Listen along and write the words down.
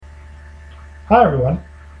Hi everyone,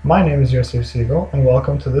 my name is Yosef Siegel, and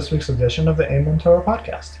welcome to this week's edition of the Amen Torah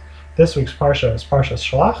podcast. This week's Parsha is Parshas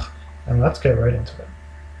Shelach, and let's get right into it.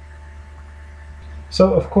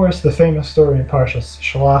 So, of course, the famous story in Parshas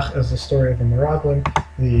Shelach is the story of the Meraglim,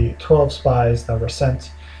 the 12 spies that were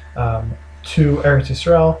sent to Eretz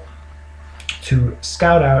Yisrael to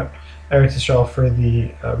scout out Eretz Yisrael for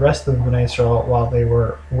the rest of Bnei Yisrael while they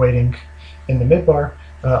were waiting in the Midbar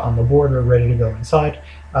on the border, ready to go inside.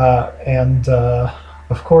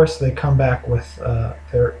 Of course, they come back with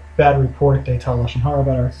their bad report. They tell Lashon Hara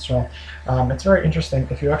about Eretz Yisrael. It's very interesting.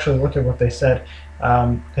 If you actually look at what they said,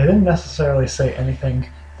 they didn't necessarily say anything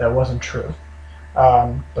that wasn't true.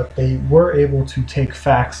 But they were able to take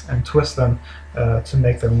facts and twist them to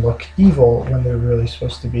make them look evil when they're really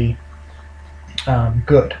supposed to be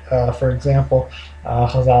good. For example,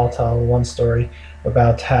 Chazal tell one story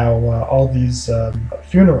about how all these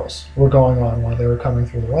funerals were going on while they were coming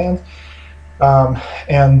through the land.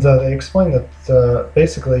 They explained that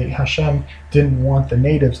basically Hashem didn't want the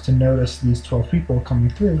natives to notice these 12 people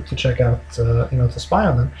coming through to check out, to spy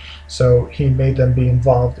on them. So he made them be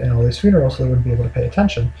involved in all these funerals so they wouldn't be able to pay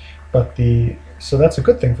attention. So that's a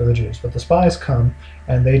good thing for the Jews. But the spies come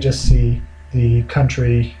and they just see the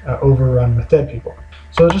country overrun with dead people.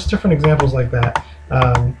 So just different examples like that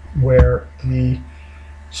where the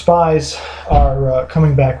spies are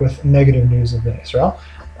coming back with negative news of Bnei Yisrael.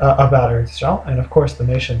 About Eretz Yisrael, and of course the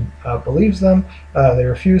nation believes them. They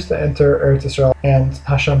refuse to enter Eretz Yisrael, and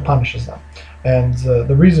Hashem punishes them. And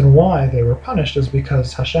the reason why they were punished is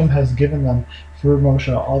because Hashem has given them, through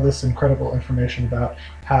Moshe, all this incredible information about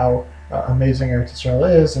how amazing Eretz Yisrael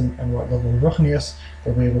is, and what level of ruchnius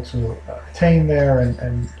they'll be able to attain there,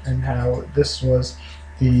 and how this was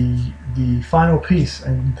the final piece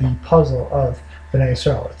in the puzzle of Bnei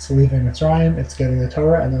Yisrael. It's leaving Mitzrayim, it's getting the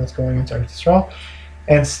Torah, and then it's going into Eretz Yisrael.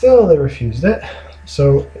 And still they refused it.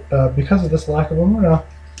 So because of this lack of emunah,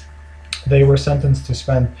 they were sentenced to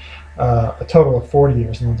spend a total of 40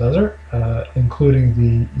 years in the desert, including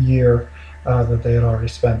the year that they had already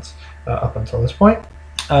spent up until this point,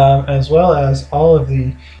 as well as all of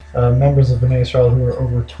the members of Bnei Yisrael who were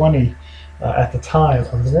over 20 at the time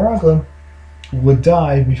of the Meraglim would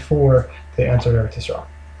die before they entered Eretz Yisrael.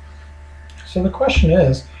 So the question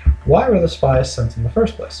is, why were the spies sent in the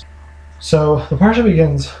first place? So the parsha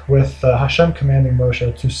begins with Hashem commanding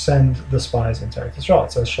Moshe to send the spies into Eretz Yisrael.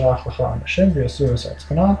 It says, Shelach lecha anashim v'yasuru eretz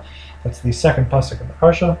Canaan. That's the second pasuk in the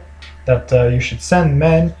parsha, that you should send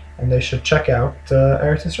men and they should check out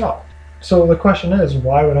Eretz Yisrael. So the question is,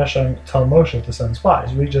 why would Hashem tell Moshe to send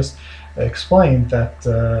spies? We just explained that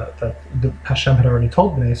Hashem had already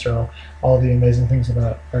told Bnei Yisrael all the amazing things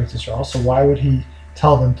about Eretz Yisrael. So why would he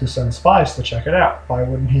tell them to send spies to check it out? Why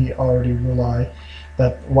wouldn't he already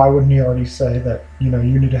why wouldn't he already say that, you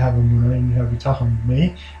need to have emunah and you have bitachon with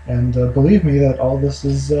me, and believe me that all this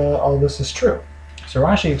is true? So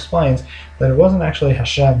Rashi explains that it wasn't actually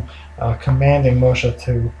Hashem commanding Moshe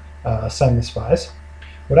to send the spies.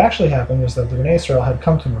 What actually happened was that the Bnei Yisrael had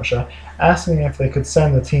come to Moshe asking if they could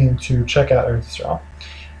send a team to check out Eretz Yisrael,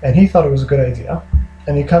 and he thought it was a good idea.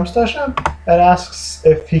 And he comes to Hashem and asks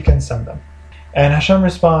if he can send them. And Hashem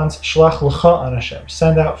responds, Shelach lecha anashim,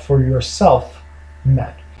 send out for yourself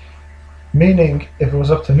men. Meaning, if it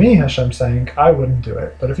was up to me, Hashem saying, I wouldn't do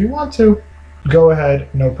it. But if you want to, go ahead,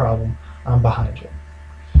 no problem, I'm behind you.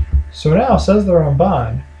 So now, says the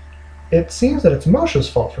Ramban, it seems that it's Moshe's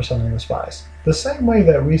fault for sending the spies. The same way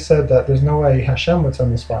that we said that there's no way Hashem would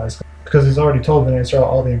send the spies, because he's already told Bnei Yisrael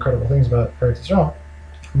all the incredible things about Eretz Yisrael.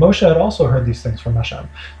 Moshe had also heard these things from Hashem.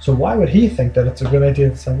 So why would he think that it's a good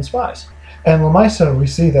idea to send the spies? And L'maisa, we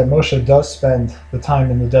see that Moshe does spend the time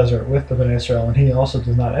in the desert with the Bnei Yisrael, and he also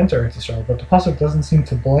does not enter Eretz Yisrael. But the pasuk doesn't seem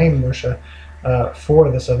to blame Moshe for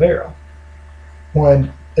this avera,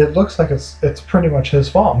 when it looks like it's pretty much his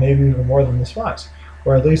fault, maybe even more than the spies,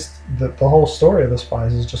 or at least the whole story of the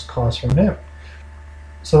spies is just caused from him.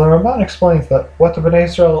 So the Ramban explains that what the Bnei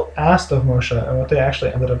Yisrael asked of Moshe and what they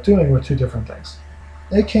actually ended up doing were two different things.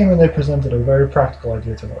 They came and they presented a very practical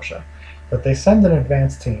idea to Moshe, that they send an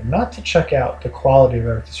advanced team, not to check out the quality of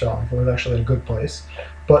Eretz Yisrael, if it was actually a good place,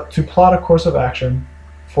 but to plot a course of action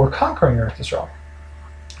for conquering Eretz Yisrael.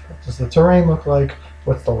 What does the terrain look like?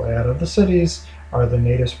 What's the layout of the cities? Are the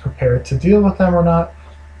natives prepared to deal with them or not?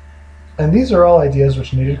 And these are all ideas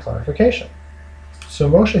which needed clarification. So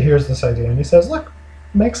Moshe hears this idea and he says, look,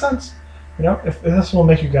 makes sense. If this will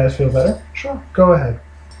make you guys feel better, sure, go ahead.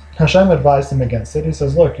 Hashem advised him against it. He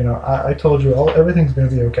says, look, I told you everything's going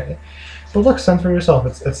to be okay. But look, send for yourself.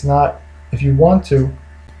 It's not, if you want to,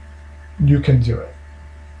 you can do it.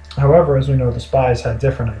 However, as we know, the spies had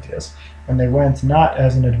different ideas, and they went not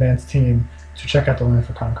as an advanced team to check out the land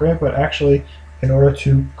for conquering it, but actually in order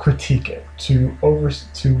to critique it, to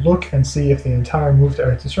look and see if the entire move to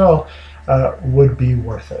Eretz Yisrael would be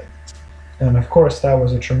worth it. And of course, that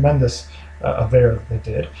was a tremendous avera that they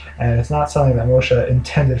did, and it's not something that Moshe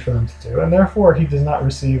intended for them to do, and therefore he does not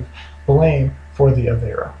receive blame for the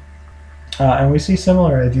avera. And we see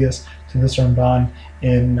similar ideas to this Ramban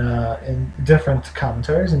in different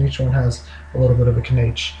commentaries, and each one has a little bit of a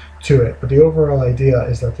knach to it. But the overall idea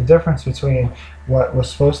is that the difference between what was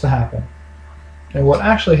supposed to happen and what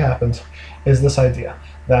actually happened is this idea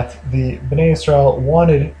that the Bnei Yisrael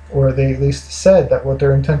wanted, or they at least said that what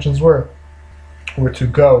their intentions were to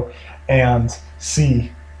go and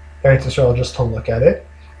see Eretz Yisrael, just to look at it,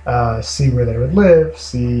 see where they would live,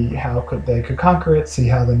 see how they could conquer it, see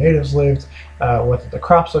how the natives lived, what did the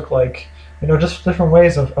crops look like, just different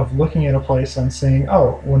ways of looking at a place and saying,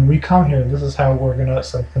 oh, when we come here, this is how we're going to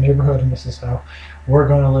set up the neighborhood, and this is how we're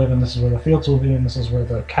going to live, and this is where the fields will be, and this is where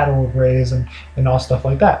the cattle will graze, and all stuff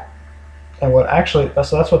like that. And what actually,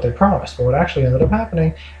 so that's what they promised, but what actually ended up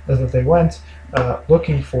happening is that they went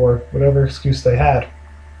looking for whatever excuse they had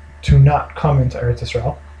to not come into Eretz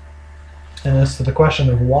Yisrael. And as to the question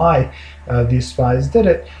of why these spies did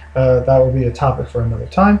it, that will be a topic for another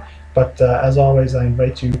time. But as always, I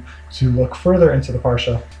invite you to look further into the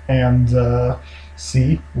Parsha and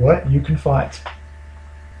see what you can find.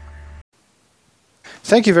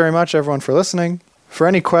 Thank you very much, everyone, for listening. For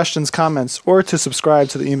any questions, comments, or to subscribe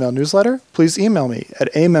to the email newsletter, please email me at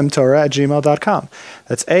amemtorah@gmail.com.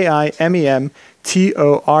 That's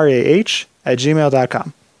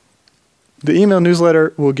AIMEMTORAH@gmail.com. The email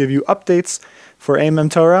newsletter will give you updates for Amem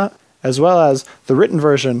Torah, as well as the written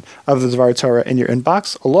version of the Dvar Torah in your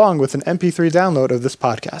inbox, along with an MP3 download of this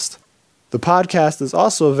podcast. The podcast is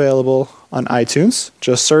also available on iTunes.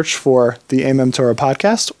 Just search for the Amem Torah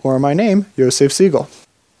podcast or my name, Yosef Siegel.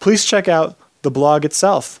 Please check out the blog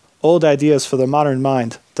itself,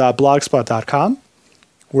 oldideasforthemodernmind.blogspot.com,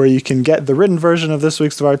 where you can get the written version of this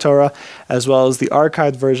week's Dvar Torah, as well as the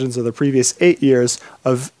archived versions of the previous 8 years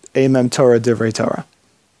of Amem Torah Divrei Torah.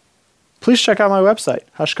 Please check out my website,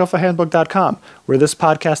 hashkafahandbook.com, where this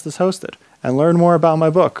podcast is hosted, and learn more about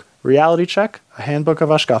my book, Reality Check, A Handbook of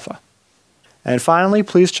Hashkafa. And finally,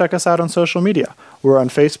 please check us out on social media. We're on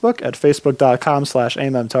Facebook at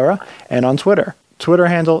facebook.com/AmemTorah, and on Twitter, Twitter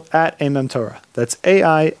handle @AmemTorah. That's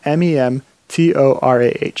AIMEMTORAH.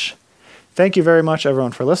 Thank you very much,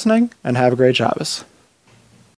 everyone, for listening, and have a great Shabbos.